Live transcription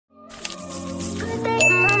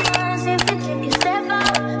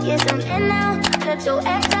your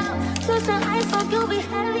ass out. Twist and ice, so you'll be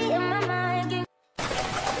heavy in my mind.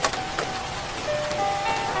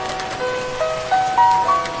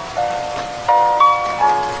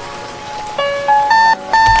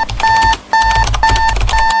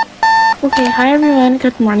 Okay, hi everyone,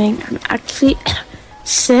 good morning. I'm actually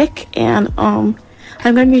sick and I'm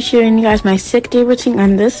gonna be showing you guys my sick day routine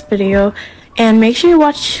on this video, and make sure you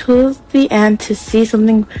watch to the end to see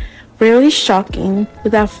something really shocking.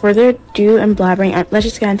 Without further ado and blabbering, let's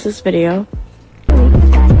just get into this video.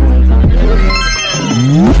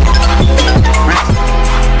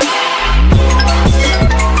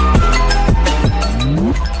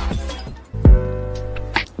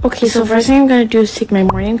 Okay, so first thing I'm gonna do is take my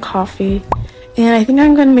morning coffee, and I think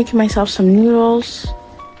I'm gonna make myself some noodles.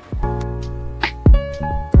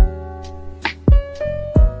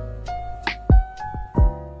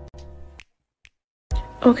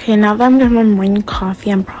 Okay, now that I'm done my morning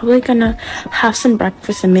coffee, I'm probably gonna have some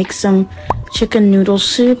breakfast and make some chicken noodle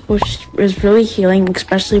soup, which is really healing,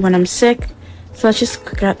 especially when I'm sick. So let's just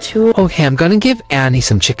get to it. Okay, I'm gonna give Annie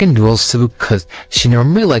some chicken noodle soup because she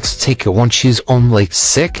normally likes to take it when she's like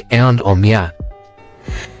sick and yeah.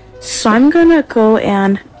 So I'm gonna go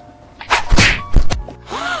and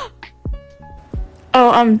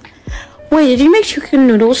wait, did you make chicken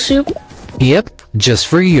noodle soup? Yep, just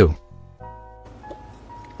for you.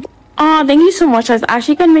 Oh, thank you so much. I was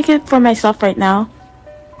actually gonna make it for myself right now.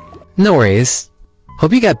 No worries.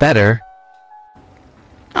 Hope you get better.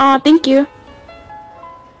 Oh, thank you.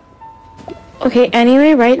 Okay,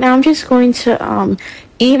 anyway, right now I'm just going to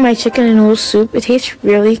eat my chicken and noodle soup. It tastes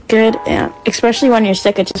really good, and especially when you're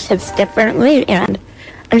sick, it just hits differently. And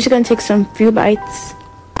I'm just gonna take some few bites.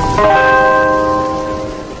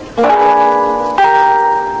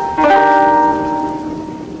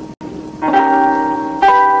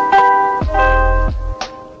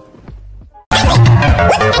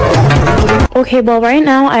 Okay, well right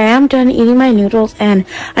now I am done eating my noodles and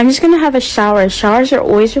I'm just gonna have a shower. Showers are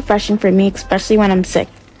always refreshing for me, especially when I'm sick.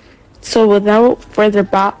 So without further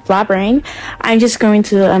blabbering, I'm just going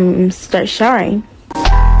to start showering.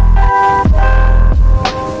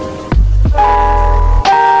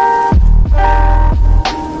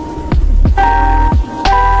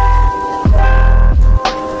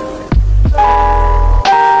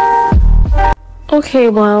 Okay,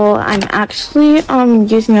 well, I'm actually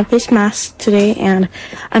using a face mask today, and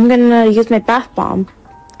I'm gonna use my bath bomb.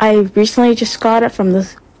 I recently just got it from the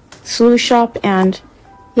Sulu shop, and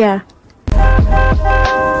yeah.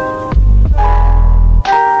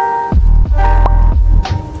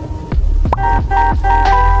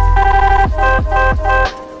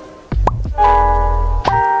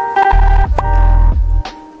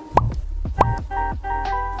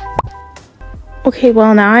 Okay,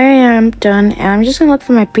 well now I am done and I'm just gonna look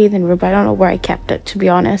for my bathing robe. I don't know where I kept it, to be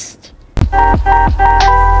honest.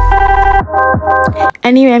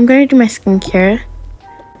 Anyway, I'm gonna do my skincare.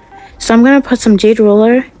 So I'm gonna put some jade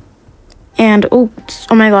roller and oh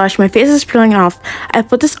my gosh, my face is peeling off. I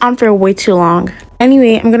put this on for way too long.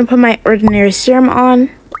 Anyway, I'm gonna put my ordinary serum on.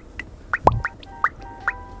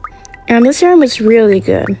 And this serum is really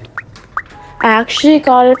good. I actually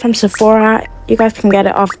got it from Sephora. You guys can get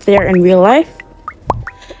it off there in real life.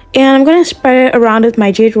 And I'm gonna spread it around with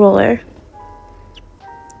my jade roller.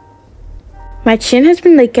 My chin has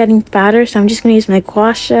been like getting fatter, so I'm just gonna use my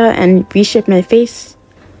gua sha and reshape my face.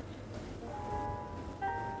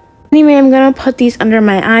 Anyway, I'm gonna put these under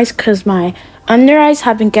my eyes because my under eyes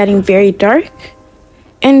have been getting very dark.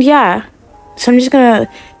 And yeah, so I'm just gonna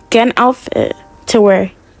get an outfit to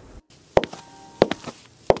wear.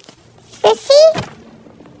 Sissy?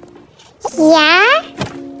 Yeah?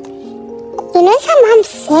 You know some mom's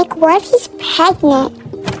sick? What if he's pregnant?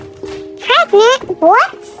 Pregnant?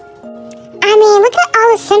 What? I mean, look at all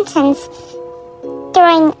the symptoms.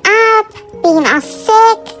 Throwing up, being all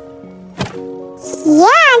sick.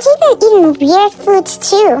 Yeah, and she's been eating weird foods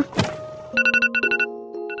too.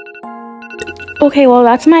 Okay, well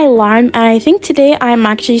that's my alarm, and I think today I'm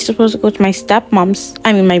actually supposed to go to my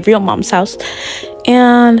my real mom's house.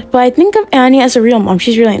 But I think of Annie as a real mom.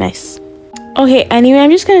 She's really nice. Okay, anyway,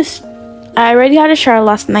 I already had a shower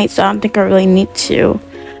last night, so I don't think I really need to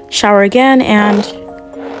shower again, and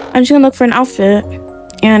I'm just gonna look for an outfit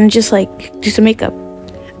and just like do some makeup.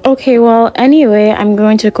 Okay, well anyway, I'm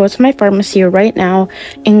going to go to my pharmacy right now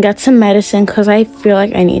and get some medicine because I feel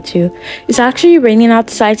like I need to. It's actually raining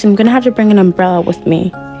outside, so I'm gonna have to bring an umbrella with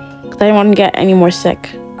me because I don't want to get any more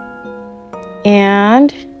sick.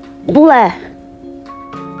 And bleh.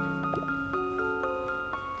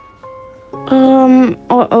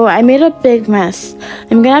 I made a big mess.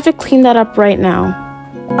 I'm gonna have to clean that up right now.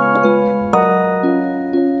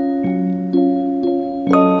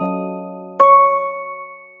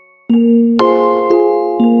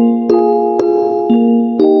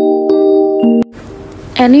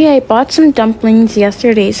 Anyway, I bought some dumplings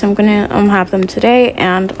yesterday, so I'm gonna have them today.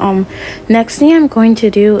 And next thing I'm going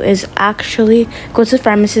to do is actually go to the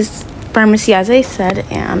pharmacy, as I said,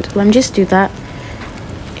 and let me just do that.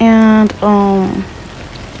 And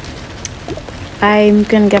I'm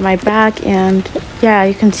gonna get my bag, and yeah,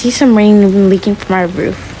 you can see some rain leaking from our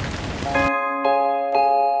roof.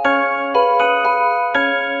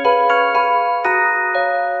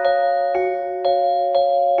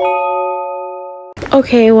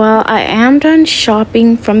 Okay, well, I am done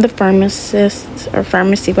shopping from the pharmacist or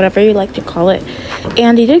pharmacy, whatever you like to call it,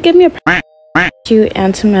 and he did give me a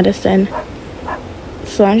and some medicine,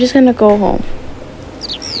 so I'm just gonna go home.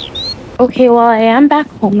 Okay, well, I am back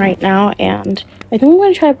home right now, and I think I'm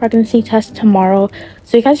gonna try a pregnancy test tomorrow,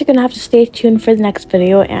 so you guys are gonna have to stay tuned for the next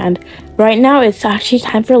video. And right now it's actually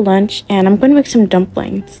time for lunch, and I'm gonna make some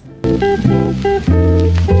dumplings.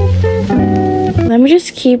 Let me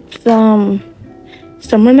just keep them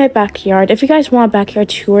somewhere in my backyard. If you guys want a backyard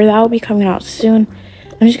tour, that will be coming out soon.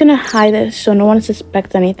 I'm just gonna hide this so no one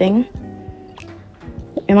suspects anything.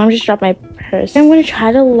 And Mom just dropped my purse. I'm gonna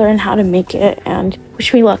try to learn how to make it, and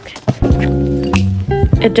wish me luck.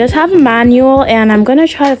 It does have a manual, and I'm gonna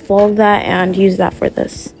try to follow that and use that for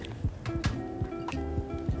this.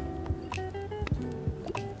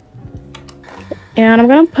 And I'm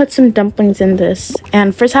gonna put some dumplings in this,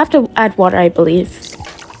 and first I have to add water, I believe.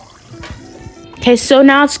 Okay, so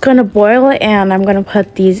now it's gonna boil, and I'm gonna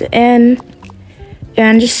put these in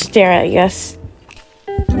and just stir, I guess.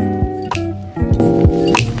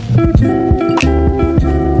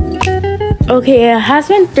 Okay, it has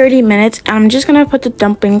been 30 minutes, and I'm just gonna put the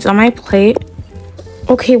dumplings on my plate.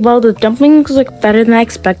 Okay, well, the dumplings look better than I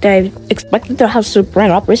expected. I expected to have soup burn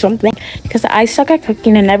up or something, because I suck at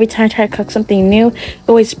cooking, and every time I try to cook something new, it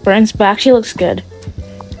always burns, but actually looks good.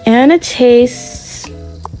 And it tastes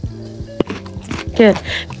good.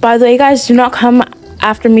 By the way, guys, do not come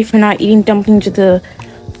after me for not eating dumplings with the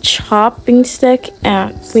chopping stick.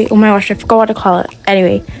 And wait, oh my gosh, I forgot what to call it.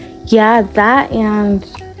 Anyway, yeah, that, and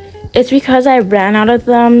it's because I ran out of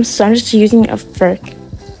them, so I'm just using a fork.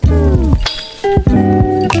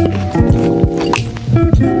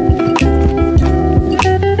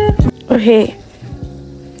 Okay,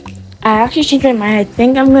 I actually changed my mind. I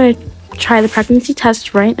think I'm gonna try the pregnancy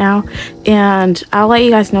test right now, and I'll let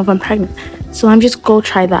you guys know if I'm pregnant. So let me just go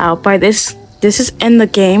try that out. By this is in the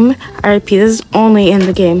game. I repeat, this is only in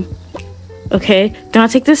the game. Okay, do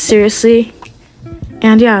not take this seriously.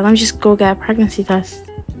 And yeah, let me just go get a pregnancy test.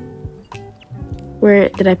 Where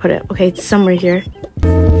did I put it? Okay, it's somewhere here.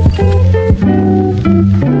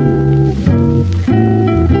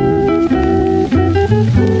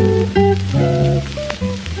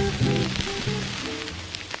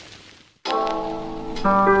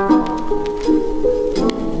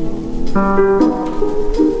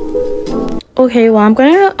 Okay, well, I'm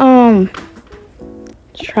gonna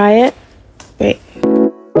try it. Wait.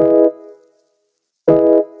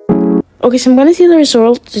 Okay, so I'm gonna see the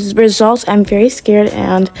results. I'm very scared,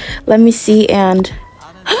 and let me see. And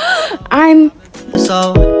I'm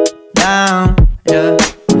so down. Yeah.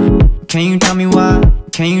 Can you tell me why?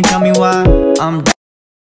 Can you tell me why I'm